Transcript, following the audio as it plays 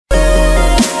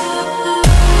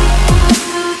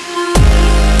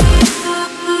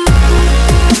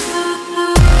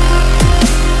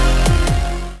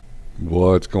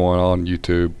what's going on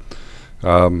YouTube.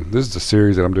 This is a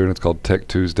series that I'm doing. It's called Tech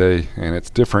Tuesday, and it's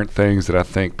different things that I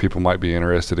think people might be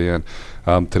interested in.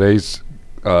 Today's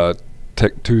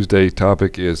Tech Tuesday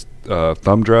topic is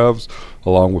thumb drives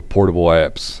along with portable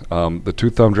apps. The two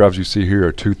thumb drives you see here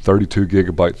are two 32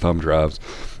 gigabyte thumb drives.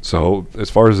 So as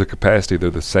far as the capacity, they're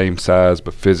the same size,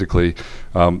 but physically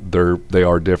they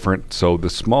are different. So the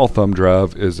small thumb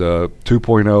drive is a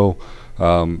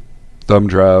 2.0 thumb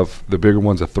drive. The bigger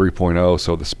one's a 3.0,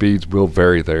 so the speeds will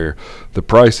vary there. The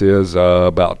price is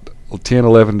about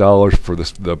 $10–11 for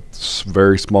the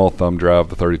very small thumb drive,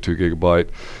 the 32 gigabyte,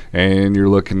 and you're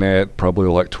looking at probably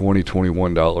like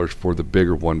 $20–21 for the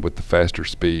bigger one with the faster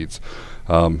speeds.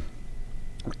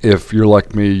 If you're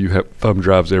like me, you have thumb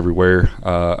drives everywhere.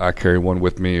 I carry one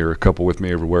with me or a couple with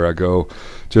me everywhere I go,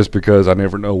 just because I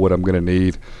never know what I'm going to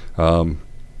need,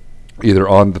 either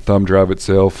on the thumb drive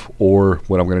itself or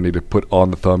what I'm going to need to put on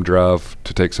the thumb drive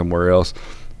to take somewhere else.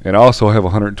 And I also have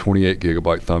a 128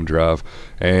 gigabyte thumb drive,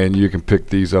 and you can pick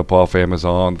these up off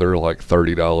Amazon. They're like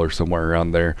 $30, somewhere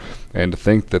around there. And to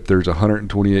think that there's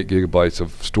 128 gigabytes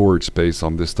of storage space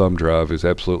on this thumb drive is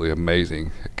absolutely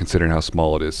amazing, considering how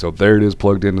small it is. So there it is,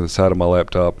 plugged into the side of my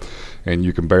laptop, and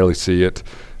you can barely see it.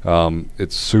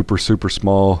 It's super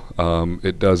small.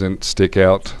 It doesn't stick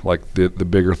out like the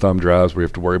bigger thumb drives where you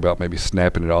have to worry about maybe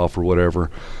snapping it off or whatever.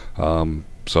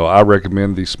 So I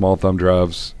recommend these small thumb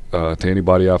drives to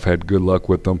anybody. I've had good luck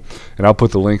with them, and I'll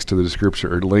put the links to the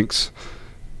description, or links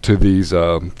to these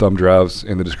thumb drives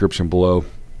in the description below.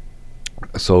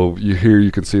 So here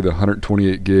you can see the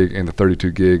 128 gig and the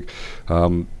 32 gig,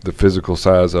 the physical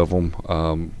size of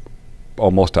them,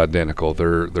 almost identical.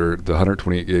 The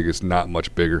 128 gig is not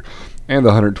much bigger, and the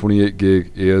 128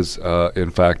 gig is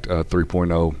in fact a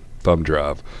 3.0 thumb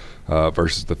drive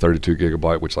versus the 32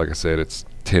 gigabyte, which, like I said, it's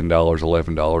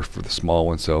 $10–11 for the small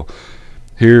one. So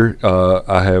here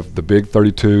I have the big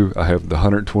 32, I have the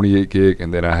 128 gig,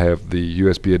 and then I have the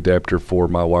USB adapter for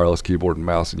my wireless keyboard and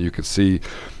mouse. And you can see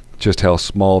just how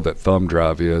small that thumb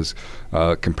drive is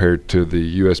compared to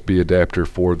the USB adapter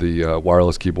for the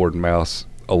wireless keyboard and mouse,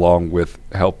 along with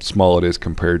how small it is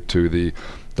compared to the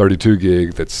 32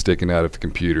 gig that's sticking out of the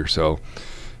computer. So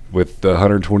with the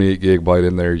 128 gigabyte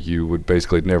in there, you would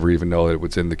basically never even know that it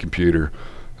was in the computer.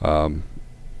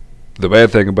 The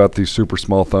bad thing about these super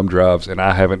small thumb drives, and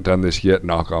I haven't done this yet,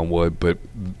 knock on wood, but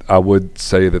I would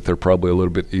say that they're probably a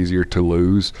little bit easier to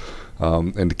lose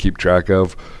and to keep track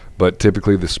of. But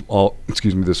typically the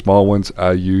small ones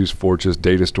I use for just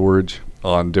data storage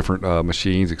on different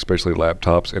machines, especially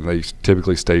laptops, and they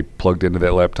typically stay plugged into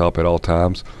that laptop at all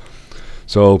times.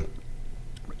 So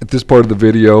at this part of the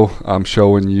video, I'm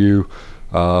showing you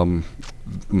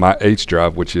my H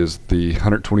drive, which is the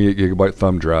 128 gigabyte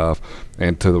thumb drive,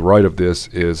 and to the right of this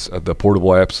is the portable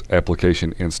apps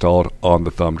application installed on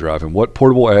the thumb drive. And what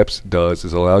portable apps does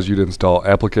is allows you to install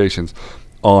applications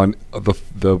on the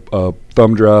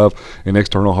thumb drive, an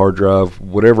external hard drive,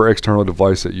 whatever external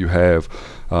device that you have,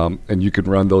 and you can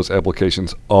run those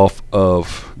applications off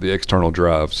of the external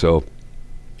drive. So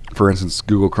for instance,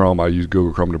 Google Chrome, I use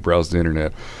Google Chrome to browse the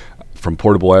internet. From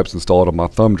portable apps installed on my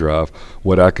thumb drive,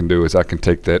 what I can do is I can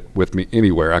take that with me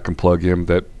anywhere. I can plug in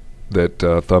that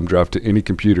thumb drive to any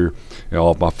computer, and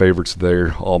all of my favorites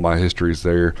there, all my histories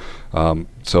there.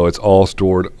 So it's all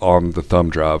stored on the thumb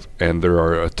drive, and there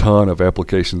are a ton of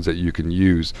applications that you can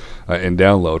use and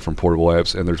download from portable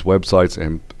apps. And there's websites,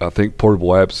 and I think portable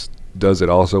apps does it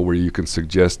also, where you can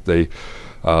suggest they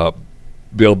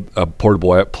build a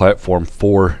portable app platform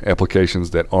for applications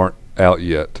that aren't out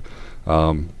yet.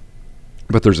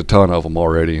 But there's a ton of them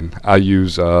already. And I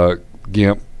use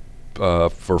GIMP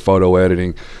for photo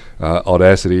editing,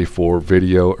 Audacity for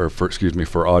video, or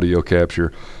for audio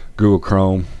capture, Google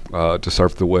Chrome to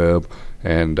surf the web.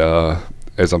 And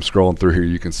as I'm scrolling through here,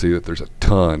 you can see that there's a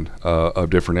ton of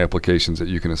different applications that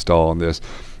you can install on this.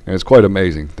 And it's quite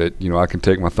amazing that, you know, I can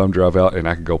take my thumb drive out and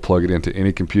I can go plug it into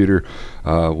any computer,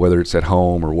 whether it's at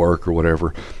home or work or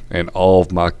whatever, and all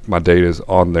of my data is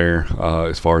on there,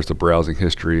 as far as the browsing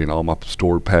history and all my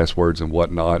stored passwords and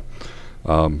whatnot.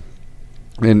 And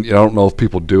I don't know if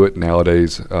people do it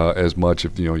nowadays as much.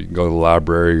 If you can go to the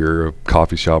library or a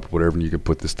coffee shop or whatever, and you can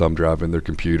put this thumb drive in their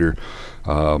computer,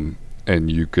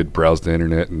 and you could browse the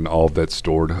internet, and all of that's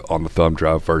stored on the thumb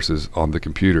drive versus on the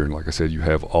computer. And like I said, you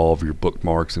have all of your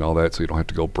bookmarks and all that, so you don't have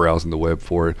to go browsing the web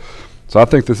for it. So I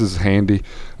think this is handy.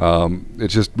 It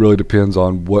just really depends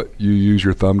on what you use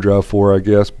your thumb drive for, I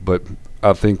guess. But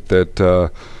I think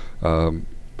that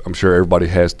I'm sure everybody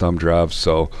has thumb drives,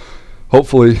 so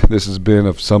hopefully this has been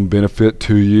of some benefit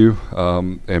to you,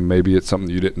 and maybe it's something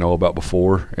you didn't know about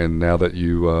before, and now that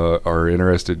you are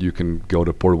interested, you can go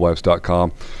to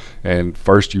portableapps.com, and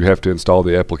first you have to install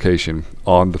the application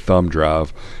on the thumb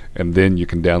drive, and then you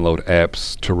can download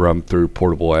apps to run through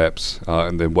Portable Apps,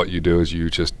 and then what you do is you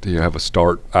have a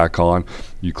start icon,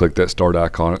 you click that start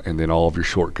icon, and then all of your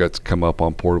shortcuts come up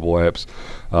on Portable Apps.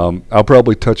 I'll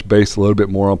probably touch base a little bit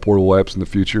more on Portable Apps in the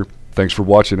future. Thanks for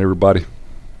watching, everybody.